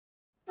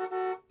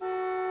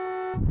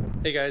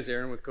Hey guys,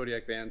 Aaron with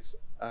Kodiak Vans.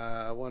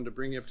 I wanted to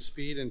bring you up to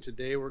speed, and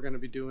today we're going to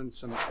be doing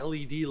some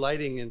LED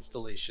lighting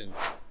installation.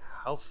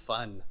 How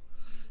fun.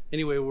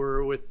 Anyway,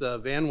 we're with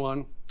Van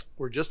 1.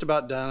 We're just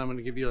about done. I'm going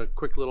to give you a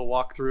quick little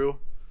walkthrough.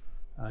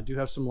 I do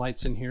have some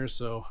lights in here,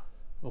 so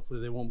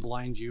hopefully they won't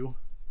blind you.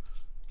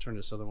 Turn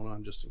this other one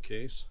on just in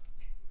case.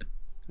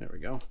 There we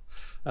go.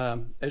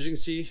 As you can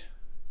see,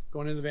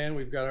 going in the van,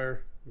 we've got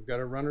our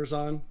runners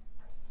on.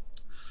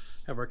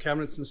 Have our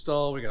cabinets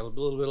installed. We got a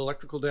little bit of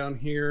electrical down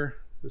here.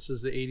 This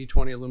is the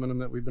 80/20 aluminum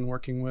that we've been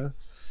working with.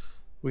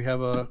 We have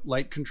a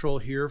light control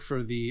here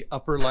for the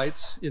upper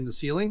lights in the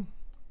ceiling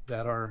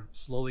that are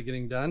slowly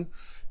getting done.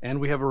 And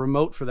we have a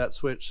remote for that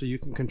switch, so you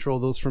can control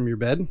those from your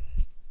bed.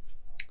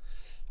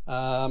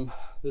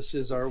 This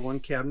is our one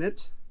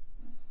cabinet.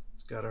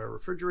 It's got our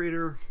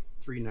refrigerator,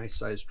 3 nice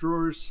sized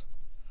drawers,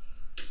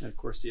 and of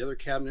course the other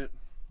cabinet,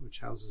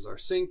 which houses our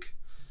sink,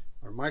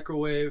 our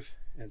microwave,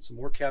 and some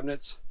more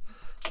cabinets,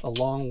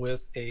 along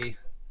with a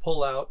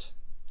pull-out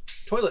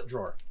toilet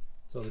drawer.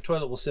 So the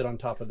toilet will sit on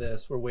top of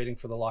this. We're waiting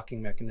for the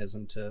locking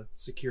mechanism to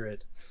secure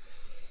it.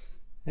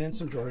 And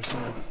some drawers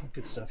and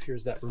good stuff.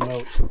 Here's that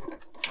remote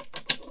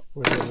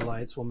where the other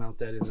lights. We'll mount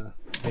that in the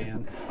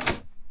van.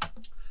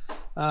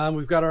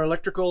 We've got our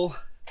electrical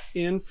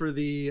in for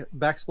the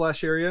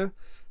backsplash area.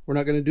 We're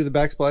not going to do the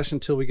backsplash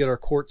until we get our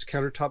quartz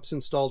countertops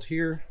installed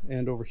here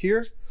and over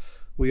here.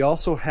 We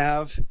also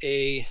have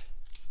a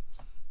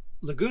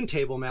lagoon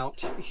table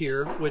mount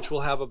here, which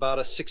will have about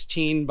a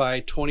 16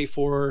 by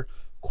 24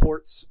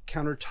 quartz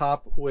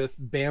countertop with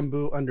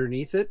bamboo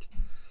underneath it.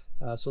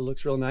 So it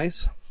looks real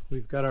nice.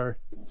 We've got our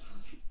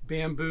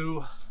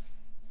bamboo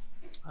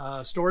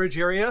storage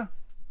area.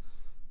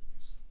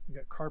 We've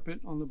got carpet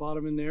on the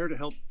bottom in there to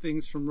help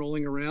things from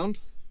rolling around.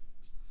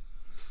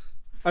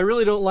 I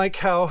really don't like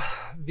how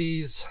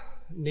these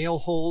nail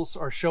holes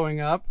are showing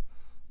up,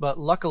 but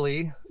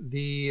luckily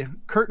the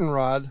curtain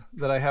rod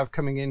that I have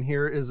coming in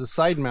here is a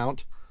side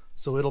mount,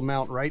 so it'll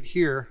mount right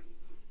here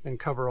and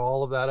cover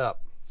all of that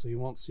up, so you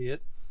won't see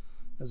it.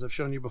 As I've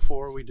shown you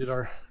before, we did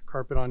our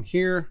carpet on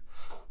here.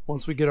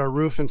 Once we get our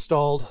roof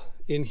installed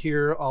in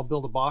here, I'll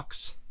build a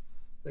box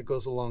that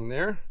goes along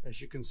there.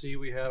 As you can see,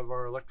 we have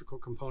our electrical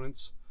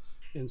components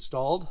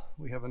installed.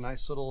 We have a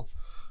nice little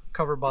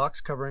cover box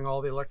covering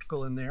all the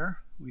electrical in there.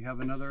 We have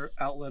another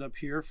outlet up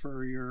here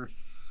for your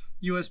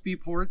USB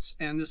ports,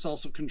 and this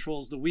also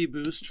controls the Wii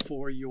Boost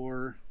for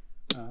your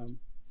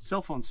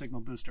cell phone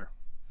signal booster.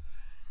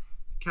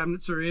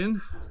 Cabinets are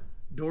in,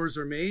 doors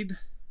are made,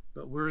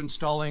 but we're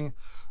installing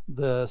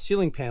the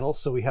ceiling panels,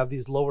 so we have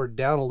these lowered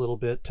down a little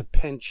bit to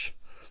pinch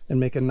and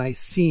make a nice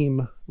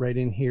seam right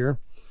in here.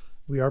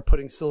 We are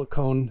putting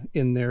silicone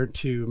in there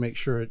to make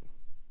sure it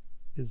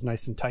is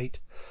nice and tight.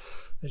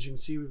 As you can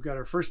see, we've got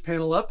our first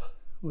panel up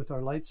with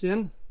our lights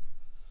in.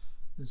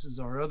 This is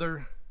our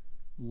other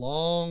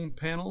long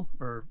panel,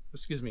 or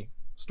excuse me,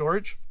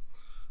 storage,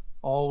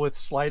 all with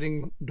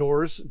sliding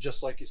doors,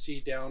 just like you see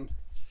down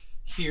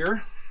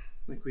here,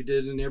 like we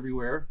did in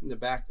everywhere in the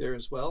back there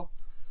as well.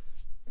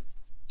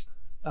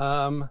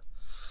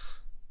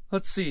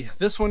 Let's see,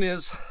 this one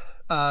is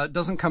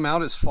doesn't come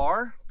out as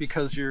far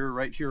because you're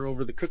right here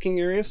over the cooking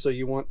area, so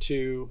you want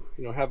to,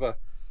 you know,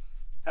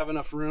 have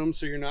enough room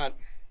so you're not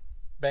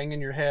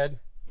banging your head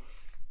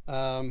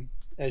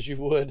as you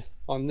would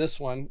on this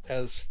one,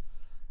 as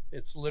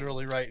it's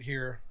literally right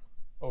here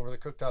over the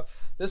cooktop.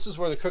 This is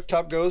where the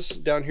cooktop goes,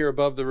 down here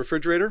above the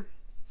refrigerator.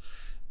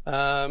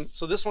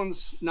 So this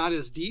one's not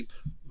as deep,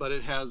 but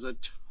it has a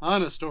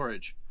ton of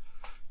storage.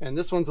 And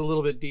this one's a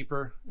little bit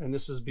deeper, and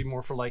this is be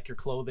more for like your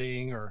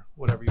clothing or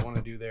whatever you want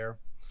to do there.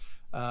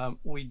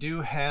 We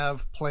do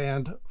have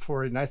planned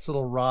for a nice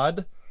little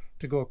rod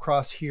to go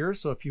across here,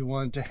 so if you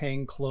wanted to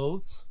hang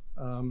clothes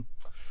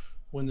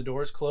when the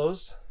door is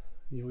closed,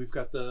 you know, we've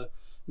got the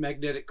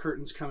magnetic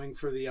curtains coming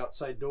for the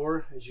outside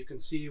door. As you can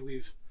see,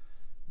 we've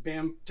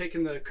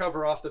taken the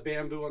cover off the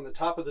bamboo on the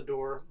top of the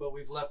door, but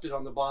we've left it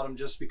on the bottom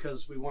just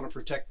because we want to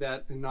protect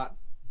that and not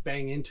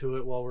bang into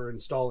it while we're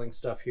installing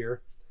stuff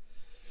here.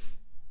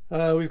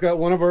 We've got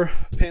one of our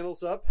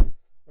panels up,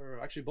 or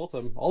actually both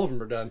of them, all of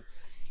them are done.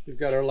 We've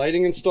got our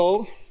lighting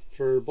installed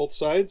for both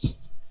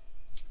sides.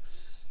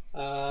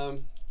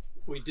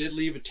 We did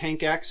leave a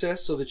tank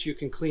access so that you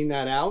can clean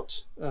that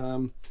out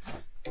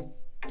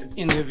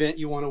in the event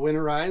you want to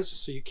winterize,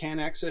 so you can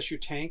access your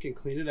tank and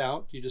clean it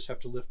out. You just have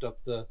to lift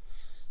up the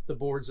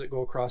boards that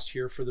go across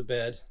here for the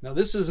bed. Now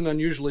this is an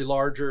unusually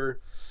larger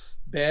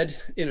bed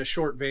in a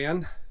short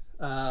van.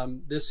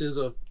 This is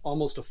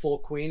almost a full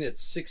queen.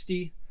 It's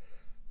 60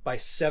 by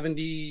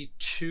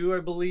 72, I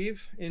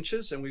believe,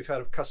 inches, and we've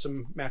had a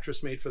custom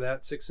mattress made for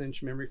that,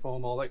 6-inch memory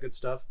foam, all that good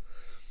stuff.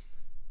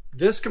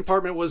 This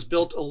compartment was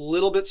built a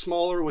little bit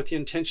smaller with the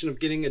intention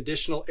of getting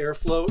additional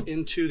airflow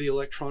into the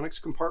electronics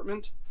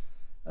compartment.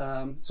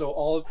 So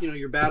all of,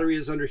 your battery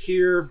is under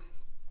here,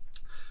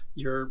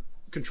 your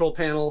control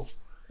panel,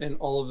 and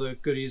all of the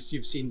goodies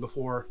you've seen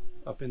before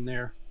up in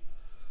there.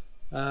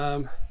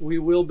 We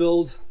will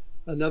build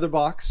another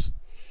box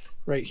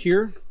right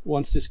here.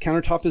 Once this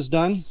countertop is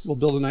done, we'll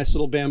build a nice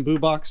little bamboo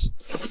box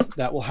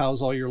that will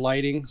house all your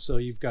lighting. So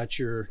you've got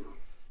your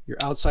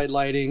outside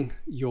lighting,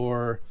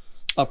 your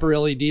upper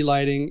LED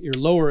lighting, your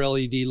lower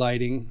LED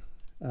lighting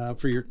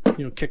for your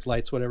kick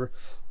lights, whatever.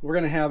 We're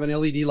going to have an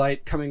LED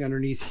light coming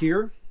underneath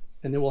here,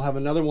 and then we'll have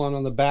another one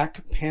on the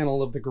back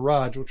panel of the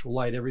garage, which will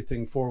light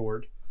everything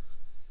forward.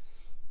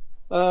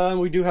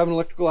 We do have an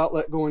electrical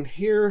outlet going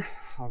here.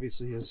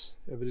 Obviously, as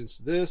evidence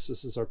of this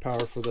is our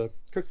power for the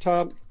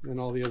cooktop and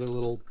all the other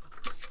little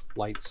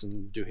lights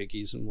and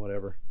doohickeys and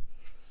whatever.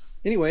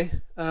 Anyway,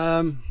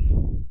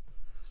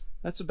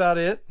 that's about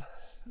it.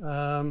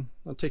 I'll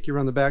take you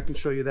around the back and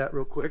show you that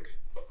real quick.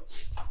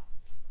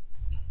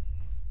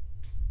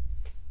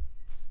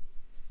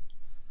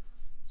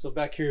 So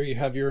back here you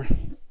have your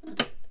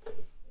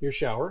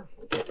shower,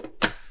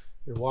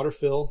 your water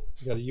fill.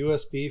 You got a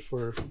USB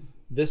for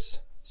this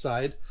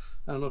side.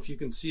 I don't know if you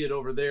can see it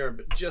over there,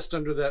 but just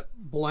under that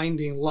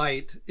blinding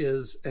light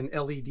is an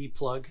LED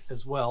plug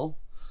as well.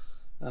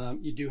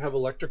 You do have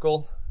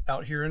electrical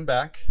out here and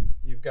back.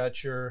 You've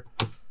got your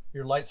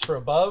lights for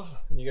above,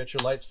 and you got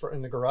your lights for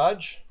in the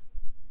garage,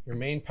 your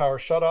main power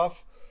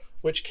shutoff,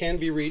 which can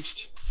be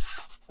reached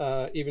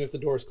even if the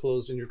door is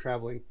closed and you're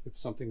traveling if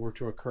something were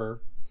to occur.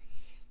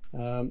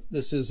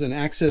 This is an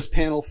access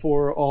panel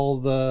for all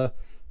the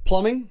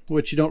plumbing,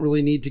 which you don't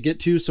really need to get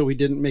to, so we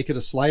didn't make it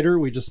a slider.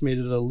 We just made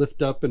it a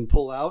lift up and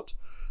pull out.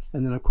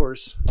 And then of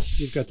course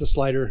you've got the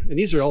slider, and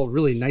these are all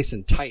really nice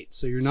and tight,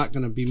 so you're not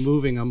going to be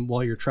moving them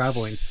while you're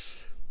traveling.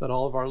 But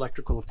all of our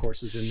electrical, of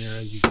course, is in there,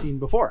 as you've seen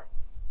before.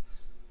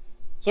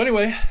 So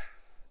anyway,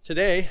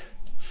 today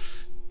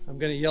I'm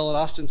going to yell at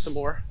Austin some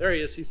more. There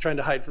he is. He's trying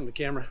to hide from the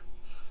camera.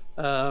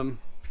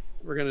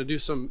 We're going to do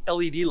some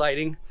LED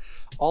lighting.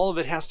 All of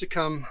it has to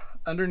come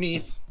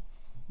underneath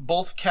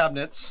both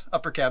cabinets,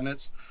 upper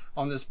cabinets,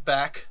 on this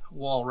back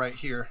wall right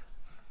here.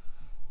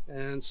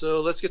 And so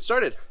let's get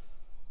started.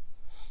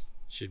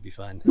 Should be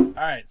fun. All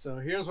right, so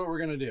here's what we're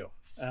going to do.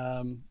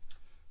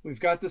 We've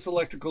got this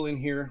electrical in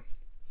here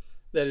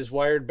that is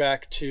wired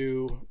back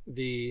to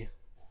the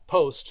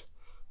post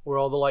where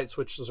all the light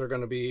switches are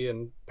going to be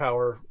and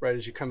power right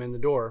as you come in the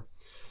door.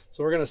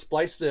 So we're going to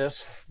splice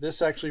this.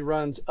 This actually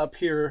runs up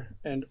here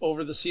and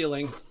over the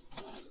ceiling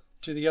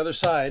to the other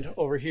side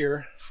over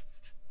here,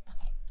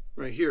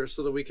 right here,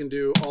 so that we can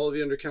do all of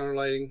the under counter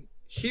lighting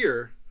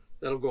here.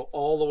 That'll go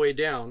all the way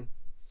down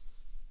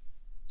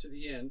to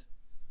the end.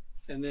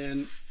 And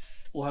then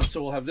we'll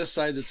have this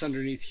side that's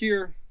underneath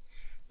here.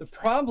 The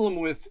problem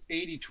with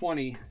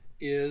 80/20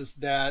 is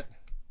that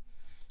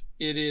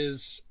it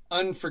is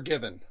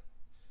unforgiving.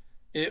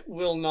 It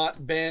will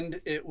not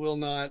bend, it will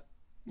not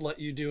let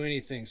you do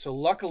anything. So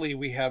luckily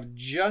we have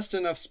just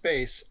enough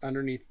space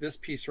underneath this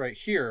piece right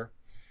here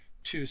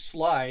to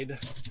slide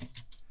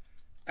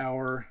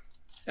our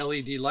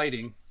LED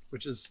lighting,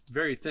 which is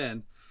very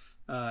thin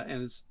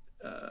and it's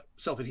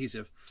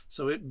self-adhesive.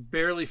 So it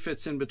barely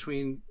fits in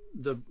between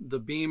the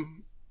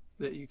beam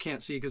that you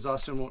can't see because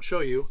Austin won't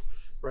show you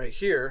right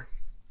here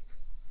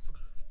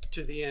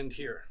to the end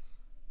here.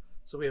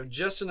 So we have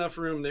just enough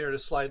room there to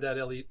slide that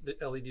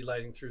LED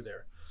lighting through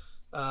there.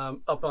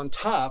 Up on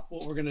top,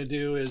 what we're going to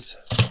do is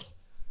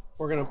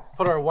we're going to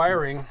put our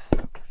wiring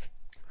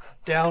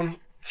down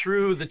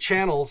through the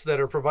channels that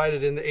are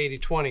provided in the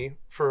 80/20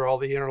 for all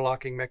the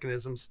interlocking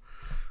mechanisms.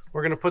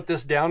 We're going to put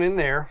this down in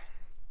there.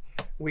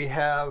 We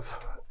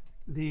have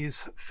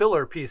these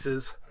filler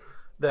pieces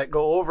that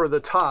go over the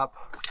top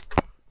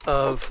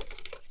of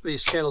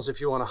these channels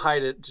if you want to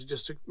hide it,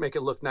 just to make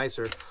it look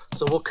nicer.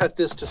 So we'll cut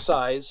this to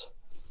size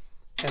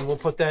and we'll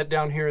put that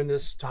down here in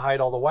this to hide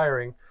all the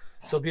wiring.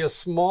 There'll be a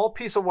small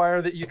piece of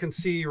wire that you can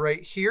see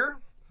right here.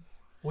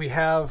 We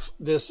have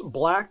this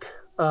black,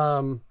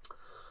 for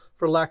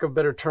lack of a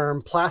better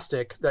term,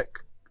 plastic that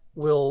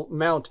will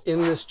mount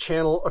in this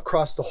channel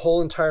across the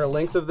whole entire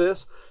length of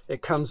this.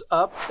 It comes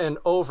up and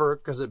over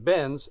because it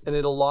bends, and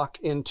it'll lock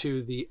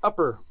into the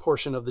upper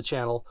portion of the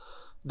channel.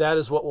 That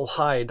is what will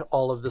hide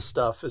all of this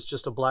stuff. It's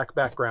just a black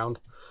background,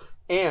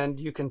 and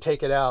you can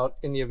take it out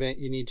in the event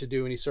you need to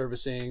do any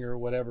servicing or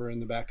whatever in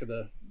the back of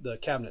the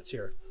cabinets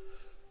here.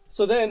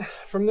 So then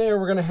from there,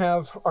 we're going to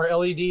have our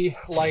LED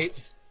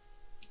light.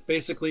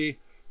 Basically,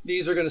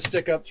 these are going to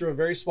stick up through a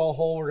very small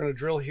hole. We're going to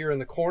drill here in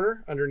the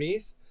corner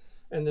underneath,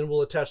 and then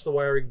we'll attach the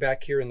wiring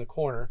back here in the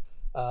corner,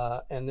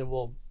 and then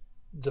we'll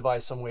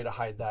devise some way to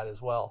hide that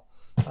as well.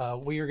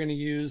 We are going to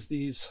use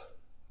these,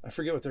 I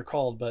forget what they're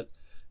called, but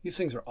these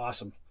things are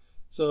awesome.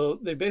 So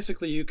they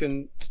basically, you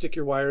can stick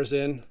your wires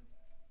in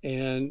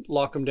and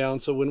lock them down.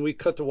 So when we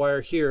cut the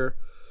wire here,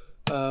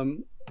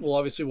 we'll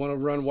obviously want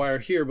to run wire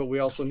here, but we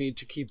also need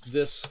to keep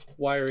this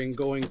wiring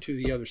going to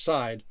the other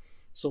side.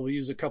 So we'll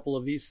use a couple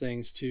of these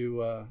things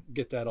to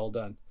get that all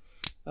done.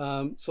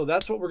 So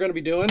that's what we're going to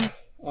be doing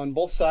on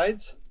both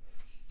sides.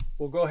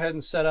 We'll go ahead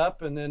and set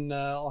up, and then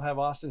I'll have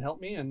Austin help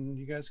me, and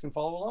you guys can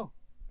follow along.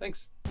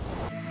 Thanks.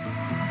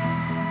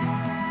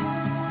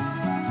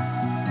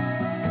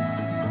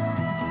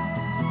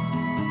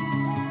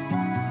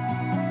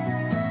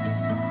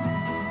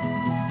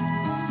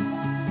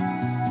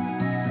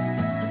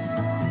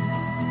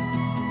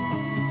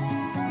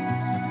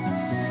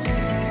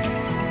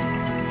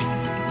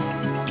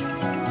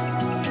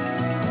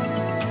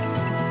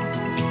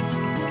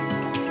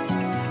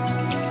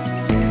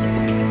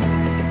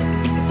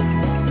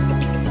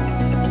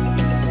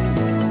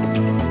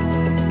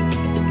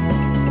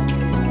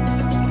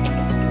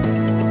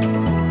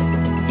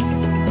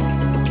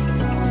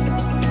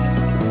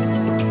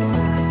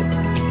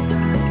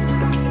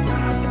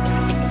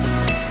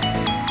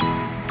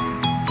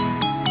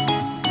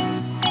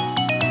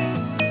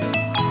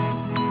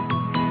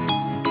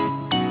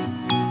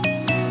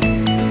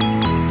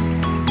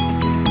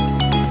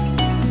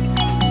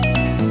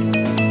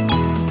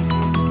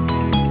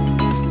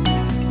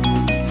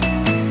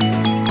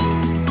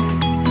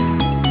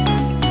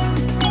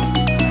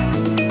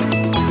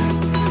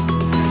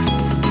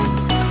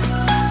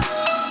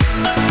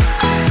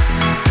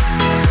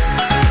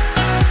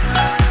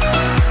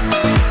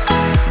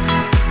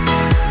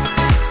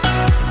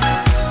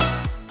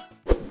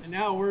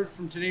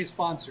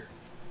 sponsor.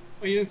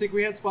 Well, you didn't think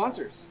we had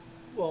sponsors?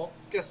 Well,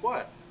 guess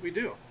what? We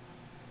do.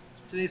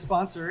 Today's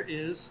sponsor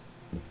is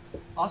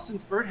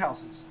Austin's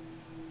Birdhouses.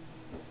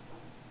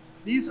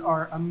 These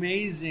are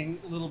amazing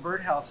little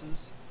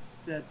birdhouses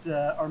that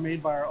are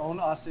made by our own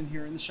Austin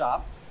here in the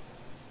shop.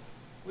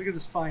 Look at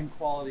this fine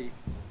quality.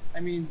 I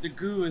mean, the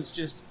goo is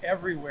just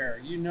everywhere.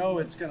 You know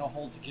it's going to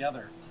hold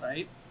together,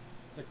 right?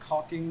 The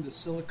caulking, the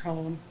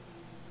silicone,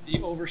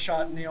 the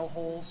overshot nail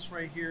holes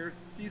right here.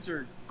 These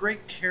are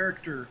great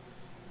character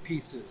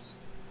pieces.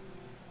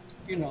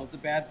 You know, the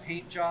bad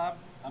paint job,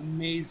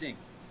 amazing.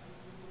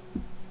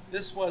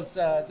 This was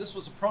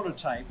a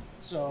prototype,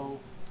 so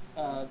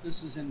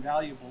this is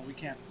invaluable. We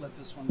can't let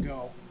this one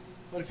go.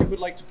 But if you would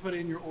like to put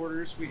in your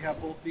orders, we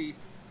have both the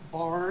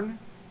barn,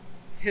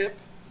 hip,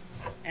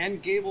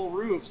 and gable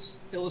roofs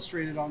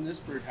illustrated on this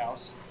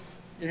birdhouse.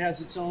 It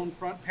has its own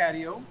front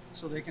patio,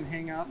 so they can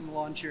hang out in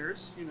lawn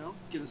chairs, you know,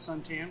 get a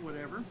suntan,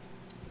 whatever.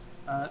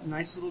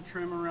 Nice little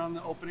trim around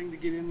the opening to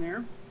get in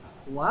there.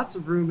 Lots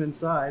of room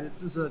inside.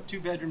 This is a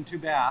 2-bedroom,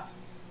 2-bath,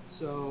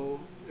 so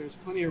there's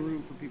plenty of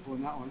room for people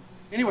in that one.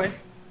 Anyway,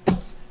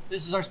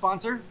 this is our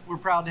sponsor. We're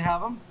proud to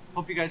have them.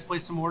 Hope you guys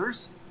place some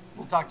orders.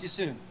 We'll talk to you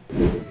soon.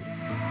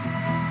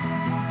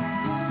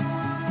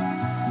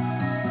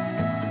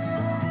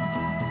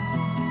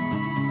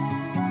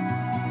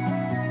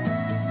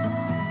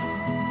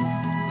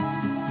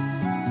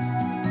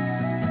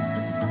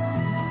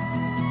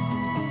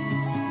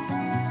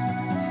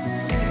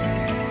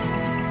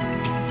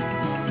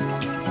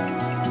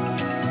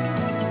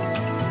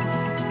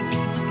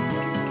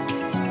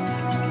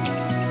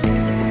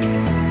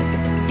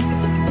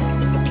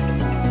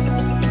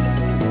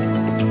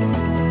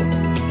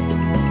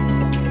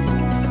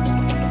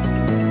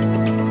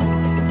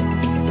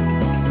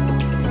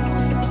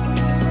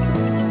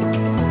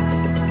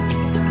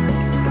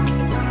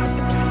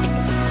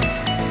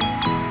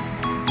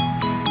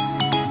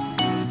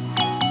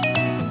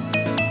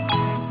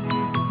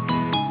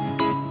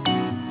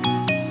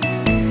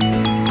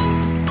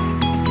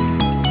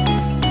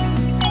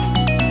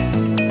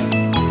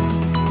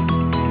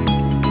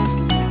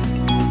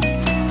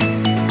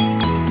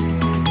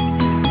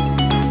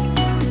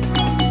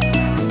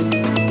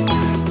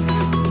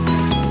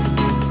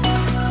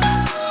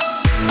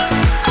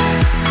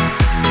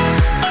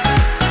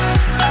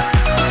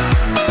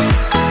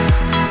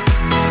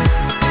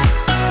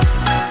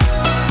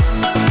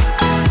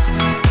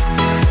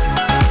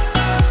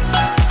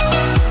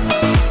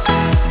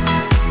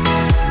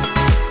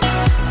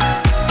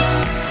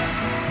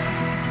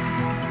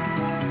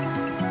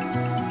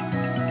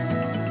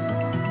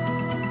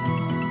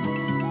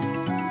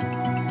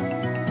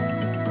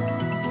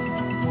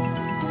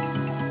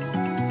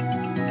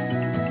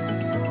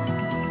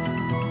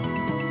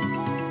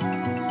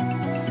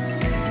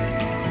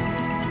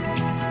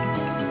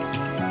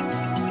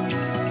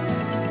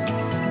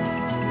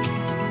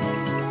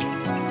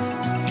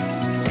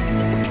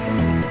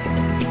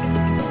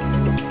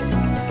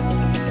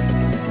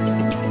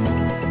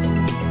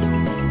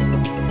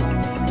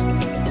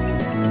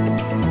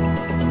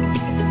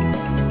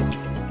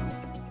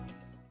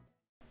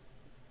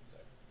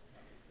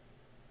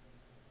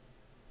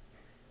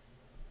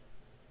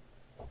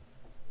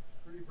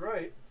 Pretty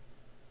bright.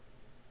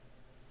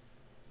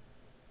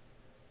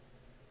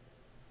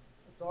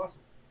 That's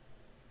awesome.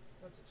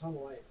 That's a ton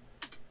of light.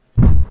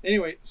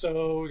 Anyway,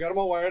 so we got them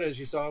all wired. As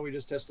you saw, we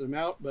just tested them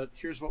out, but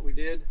here's what we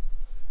did.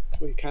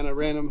 We kind of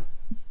ran them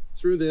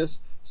through this.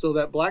 So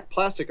that black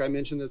plastic I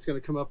mentioned that's going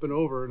to come up and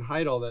over and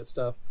hide all that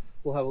stuff,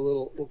 we'll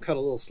cut a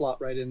little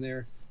slot right in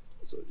there.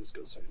 So it just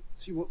goes,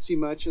 so you won't see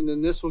much. And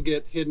then this will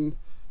get hidden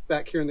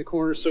back here in the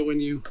corner. So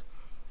when you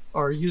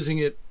are using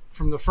it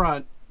from the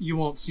front, you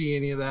won't see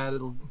any of that.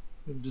 It'll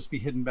just be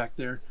hidden back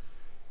there.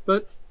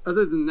 But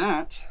other than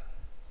that,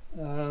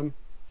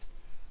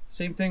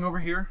 same thing over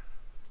here.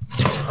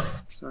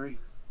 Sorry.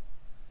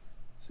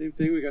 Same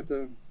thing. We got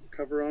the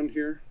cover on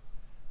here.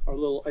 Our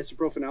little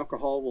isopropyl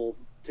alcohol will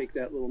take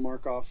that little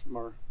mark off from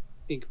our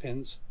ink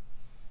pens.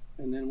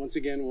 And then once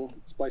again, we'll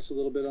splice a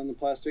little bit on the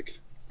plastic,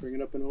 bring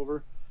it up and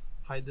over,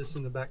 hide this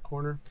in the back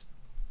corner.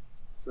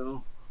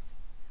 So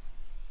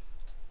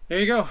there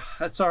you go.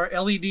 That's our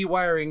LED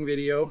wiring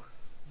video.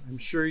 I'm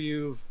sure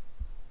you've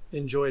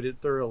enjoyed it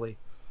thoroughly.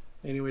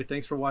 Anyway,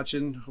 thanks for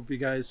watching. Hope you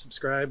guys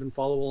subscribe and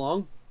follow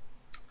along.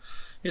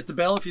 Hit the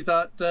bell if you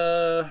thought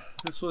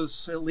this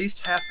was at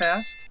least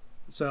half-assed.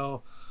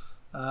 So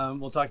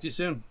we'll talk to you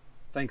soon.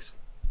 Thanks.